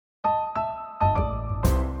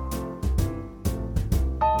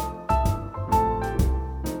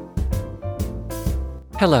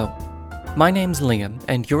Hello, my name's Liam,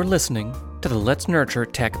 and you're listening to the Let's Nurture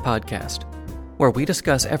Tech podcast, where we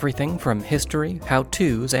discuss everything from history,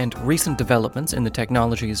 how-tos, and recent developments in the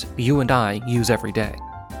technologies you and I use every day.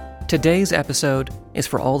 Today's episode is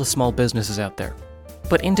for all the small businesses out there,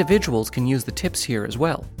 but individuals can use the tips here as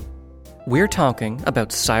well. We're talking about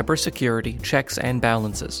cybersecurity checks and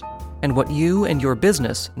balances, and what you and your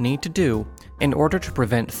business need to do in order to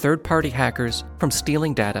prevent third-party hackers from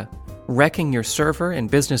stealing data, wrecking your server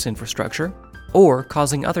and business infrastructure, or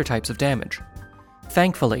causing other types of damage.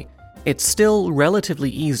 Thankfully, it's still relatively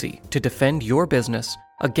easy to defend your business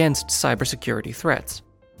against cybersecurity threats,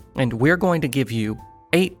 and we're going to give you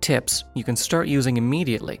 8 tips you can start using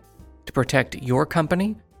immediately to protect your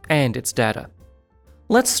company and its data.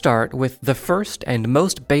 Let's start with the first and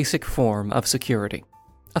most basic form of security,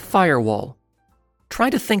 a firewall. Try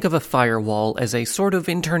to think of a firewall as a sort of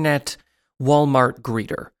internet Walmart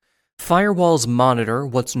greeter. Firewalls monitor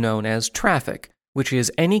what's known as traffic, which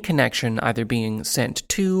is any connection either being sent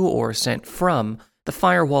to or sent from the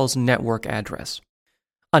firewall's network address.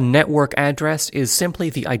 A network address is simply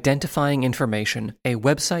the identifying information a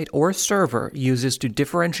website or server uses to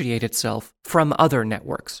differentiate itself from other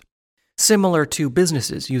networks, similar to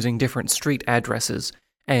businesses using different street addresses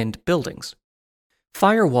and buildings.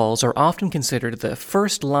 Firewalls are often considered the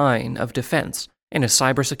first line of defense in a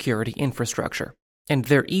cybersecurity infrastructure, and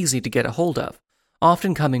they're easy to get a hold of,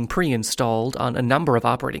 often coming pre-installed on a number of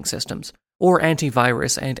operating systems, or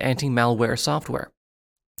antivirus and anti-malware software.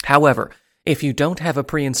 However, if you don't have a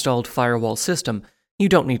pre-installed firewall system, you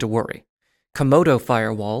don't need to worry. Komodo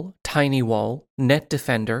Firewall, TinyWall,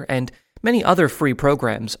 NetDefender, and many other free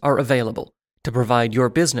programs are available to provide your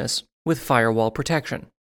business with firewall protection.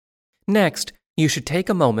 Next, you should take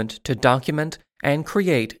a moment to document and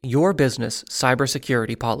create your business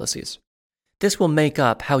cybersecurity policies. This will make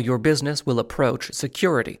up how your business will approach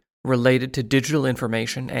security related to digital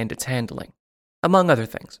information and its handling, among other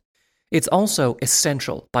things. It's also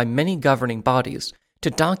essential by many governing bodies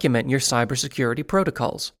to document your cybersecurity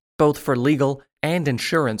protocols, both for legal and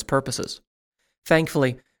insurance purposes.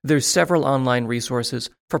 Thankfully, there's several online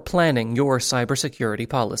resources for planning your cybersecurity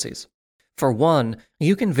policies. For one,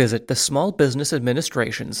 you can visit the Small Business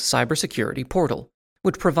Administration's cybersecurity portal,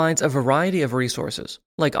 which provides a variety of resources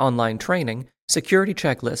like online training, security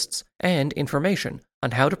checklists, and information on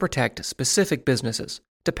how to protect specific businesses,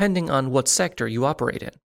 depending on what sector you operate in.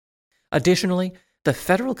 Additionally, the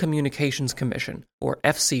Federal Communications Commission, or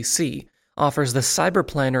FCC, offers the Cyber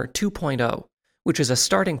Planner 2.0, which is a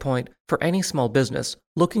starting point for any small business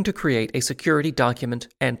looking to create a security document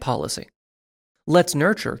and policy. Let's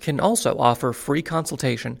Nurture can also offer free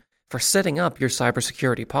consultation for setting up your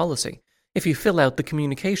cybersecurity policy if you fill out the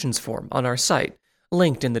communications form on our site,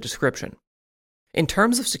 linked in the description. In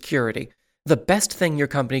terms of security, the best thing your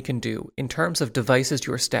company can do in terms of devices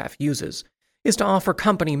your staff uses is to offer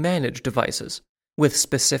company-managed devices with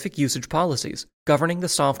specific usage policies governing the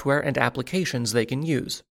software and applications they can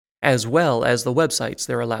use, as well as the websites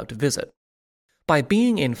they're allowed to visit. By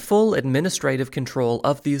being in full administrative control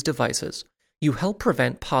of these devices, you help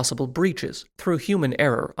prevent possible breaches through human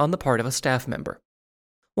error on the part of a staff member.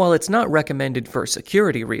 While it's not recommended for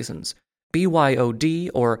security reasons,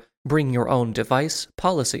 BYOD or Bring Your Own Device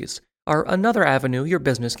policies are another avenue your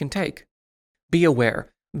business can take. Be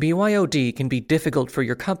aware, BYOD can be difficult for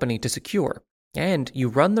your company to secure, and you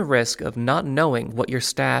run the risk of not knowing what your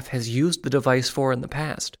staff has used the device for in the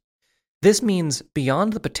past. This means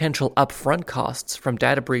beyond the potential upfront costs from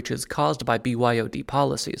data breaches caused by BYOD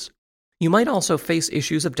policies, you might also face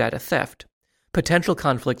issues of data theft, potential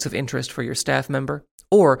conflicts of interest for your staff member,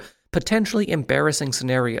 or potentially embarrassing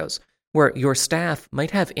scenarios where your staff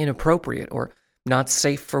might have inappropriate or not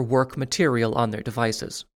safe for work material on their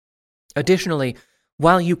devices. Additionally,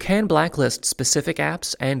 while you can blacklist specific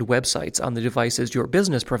apps and websites on the devices your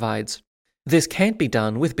business provides, this can't be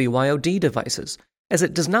done with BYOD devices, as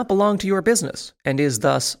it does not belong to your business and is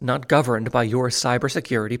thus not governed by your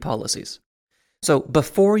cybersecurity policies. So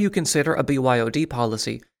before you consider a BYOD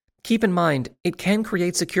policy, keep in mind it can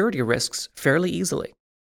create security risks fairly easily.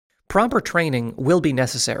 Proper training will be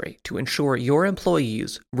necessary to ensure your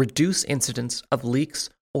employees reduce incidents of leaks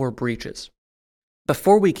or breaches.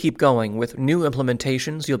 Before we keep going with new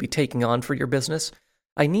implementations you'll be taking on for your business,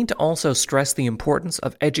 I need to also stress the importance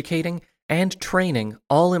of educating and training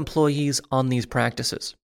all employees on these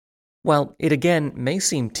practices. While it again may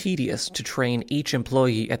seem tedious to train each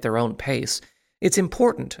employee at their own pace, it's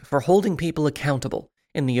important for holding people accountable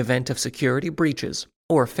in the event of security breaches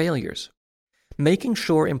or failures. Making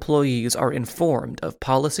sure employees are informed of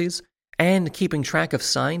policies and keeping track of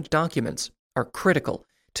signed documents are critical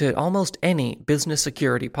to almost any business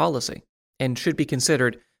security policy and should be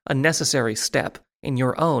considered a necessary step in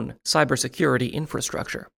your own cybersecurity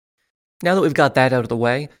infrastructure. Now that we've got that out of the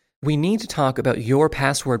way, we need to talk about your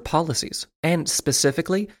password policies and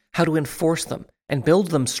specifically how to enforce them and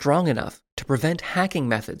build them strong enough to prevent hacking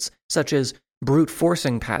methods such as brute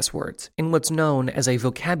forcing passwords in what's known as a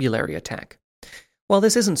vocabulary attack. While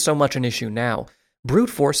this isn't so much an issue now,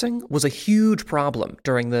 brute forcing was a huge problem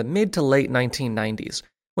during the mid to late 1990s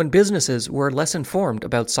when businesses were less informed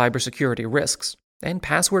about cybersecurity risks and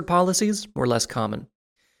password policies were less common.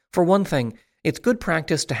 For one thing, it's good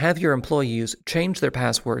practice to have your employees change their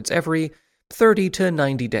passwords every 30 to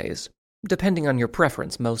 90 days, depending on your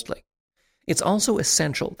preference mostly. It's also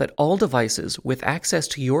essential that all devices with access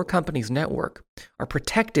to your company's network are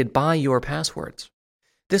protected by your passwords.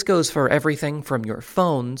 This goes for everything from your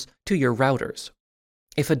phones to your routers.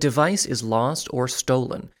 If a device is lost or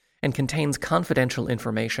stolen and contains confidential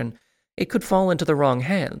information, it could fall into the wrong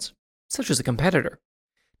hands, such as a competitor.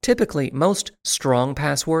 Typically, most strong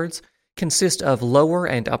passwords consist of lower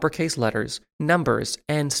and uppercase letters, numbers,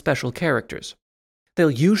 and special characters.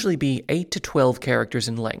 They'll usually be 8 to 12 characters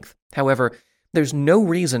in length. However, there's no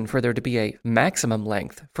reason for there to be a maximum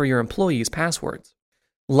length for your employees' passwords.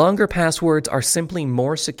 Longer passwords are simply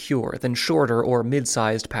more secure than shorter or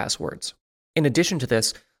mid-sized passwords. In addition to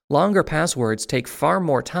this, longer passwords take far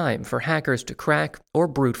more time for hackers to crack or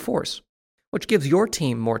brute force, which gives your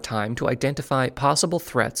team more time to identify possible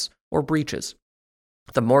threats or breaches.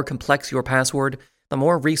 The more complex your password, the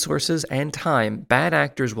more resources and time bad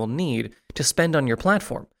actors will need to spend on your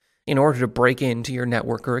platform in order to break into your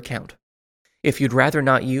network or account. If you'd rather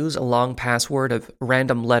not use a long password of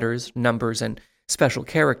random letters, numbers, and special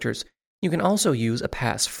characters, you can also use a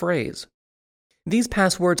passphrase. These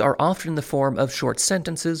passwords are often in the form of short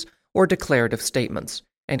sentences or declarative statements,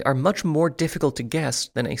 and are much more difficult to guess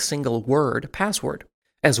than a single word password,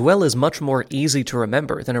 as well as much more easy to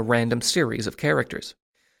remember than a random series of characters.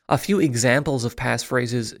 A few examples of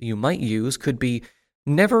passphrases you might use could be,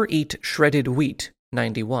 "Never eat shredded wheat,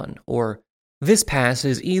 91, or "This pass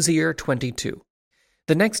is easier, 22.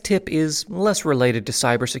 The next tip is less related to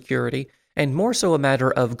cybersecurity and more so a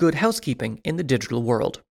matter of good housekeeping in the digital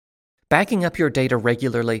world. Backing up your data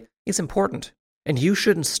regularly is important, and you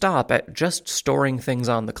shouldn't stop at just storing things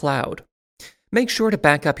on the cloud. Make sure to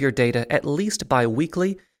back up your data at least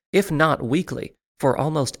bi-weekly, if not weekly, for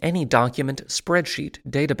almost any document, spreadsheet,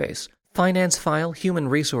 database, finance file, human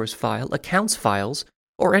resource file, accounts files,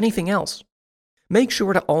 or anything else. Make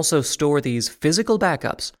sure to also store these physical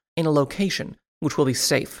backups in a location which will be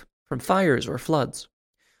safe from fires or floods.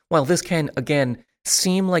 While this can, again,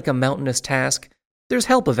 seem like a mountainous task, there's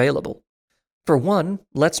help available. For one,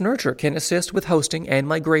 Let's Nurture can assist with hosting and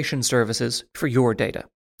migration services for your data.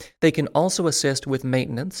 They can also assist with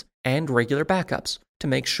maintenance and regular backups to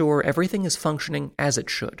make sure everything is functioning as it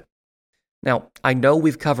should. Now, I know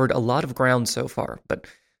we've covered a lot of ground so far, but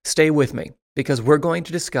stay with me, because we're going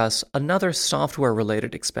to discuss another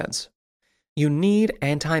software-related expense. You need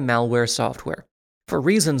anti-malware software, for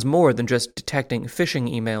reasons more than just detecting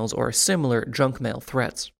phishing emails or similar junk mail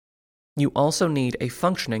threats. You also need a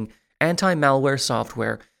functioning anti-malware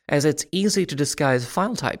software, as it's easy to disguise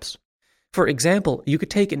file types. For example, you could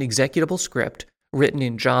take an executable script written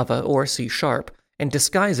in Java or C# and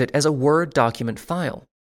disguise it as a Word document file.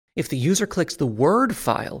 If the user clicks the Word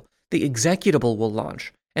file, the executable will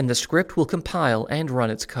launch, and the script will compile and run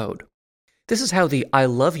its code. This is how the I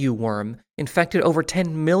Love You worm infected over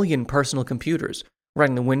 10 million personal computers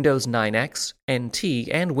running the Windows 9X, NT,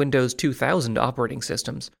 and Windows 2000 operating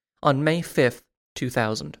systems on May 5,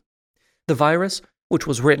 2000. The virus, which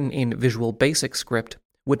was written in Visual Basic script,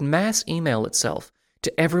 would mass email itself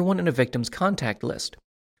to everyone in a victim's contact list,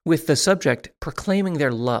 with the subject proclaiming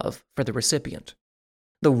their love for the recipient.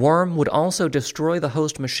 The worm would also destroy the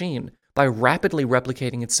host machine by rapidly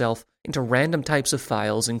replicating itself into random types of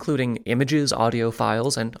files, including images, audio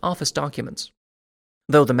files, and office documents.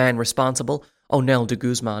 Though the man responsible, Onel de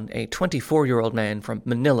Guzman, a 24-year-old man from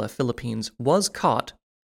Manila, Philippines, was caught,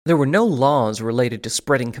 there were no laws related to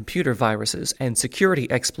spreading computer viruses and security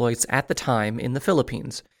exploits at the time in the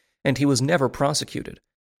Philippines, and he was never prosecuted,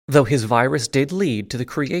 though his virus did lead to the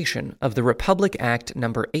creation of the Republic Act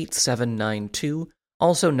No. 8792,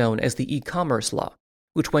 also known as the E-Commerce Law,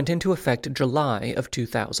 which went into effect July of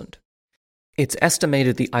 2000. It's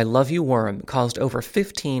estimated the I Love You worm caused over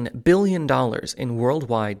 $15 billion in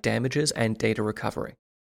worldwide damages and data recovery.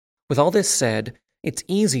 With all this said, it's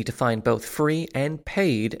easy to find both free and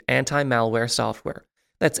paid anti-malware software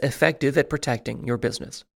that's effective at protecting your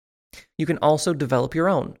business. You can also develop your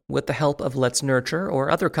own with the help of Let's Nurture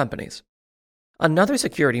or other companies. Another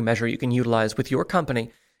security measure you can utilize with your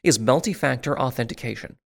company is multi-factor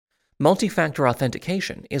authentication. Multi-factor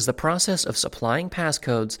authentication is the process of supplying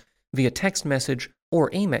passcodes via text message or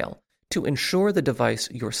email to ensure the device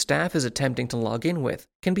your staff is attempting to log in with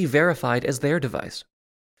can be verified as their device.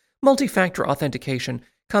 Multi-factor authentication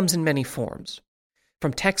comes in many forms,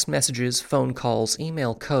 from text messages, phone calls,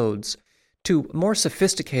 email codes, to more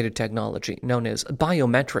sophisticated technology known as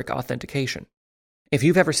biometric authentication. If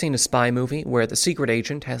you've ever seen a spy movie where the secret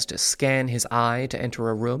agent has to scan his eye to enter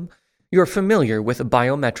a room, you're familiar with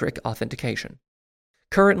biometric authentication.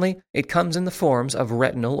 Currently, it comes in the forms of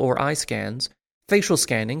retinal or eye scans, facial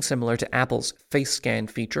scanning similar to Apple's Face Scan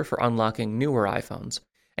feature for unlocking newer iPhones,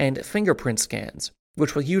 and fingerprint scans,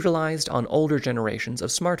 which were utilized on older generations of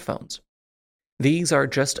smartphones. These are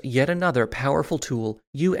just yet another powerful tool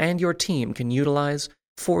you and your team can utilize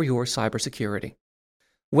for your cybersecurity.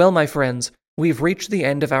 Well, my friends, we've reached the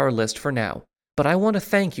end of our list for now, but I want to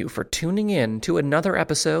thank you for tuning in to another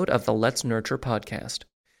episode of the Let's Nurture podcast.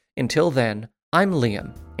 Until then, I'm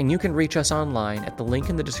Liam, and you can reach us online at the link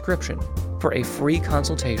in the description for a free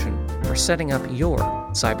consultation for setting up your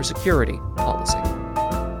cybersecurity policy.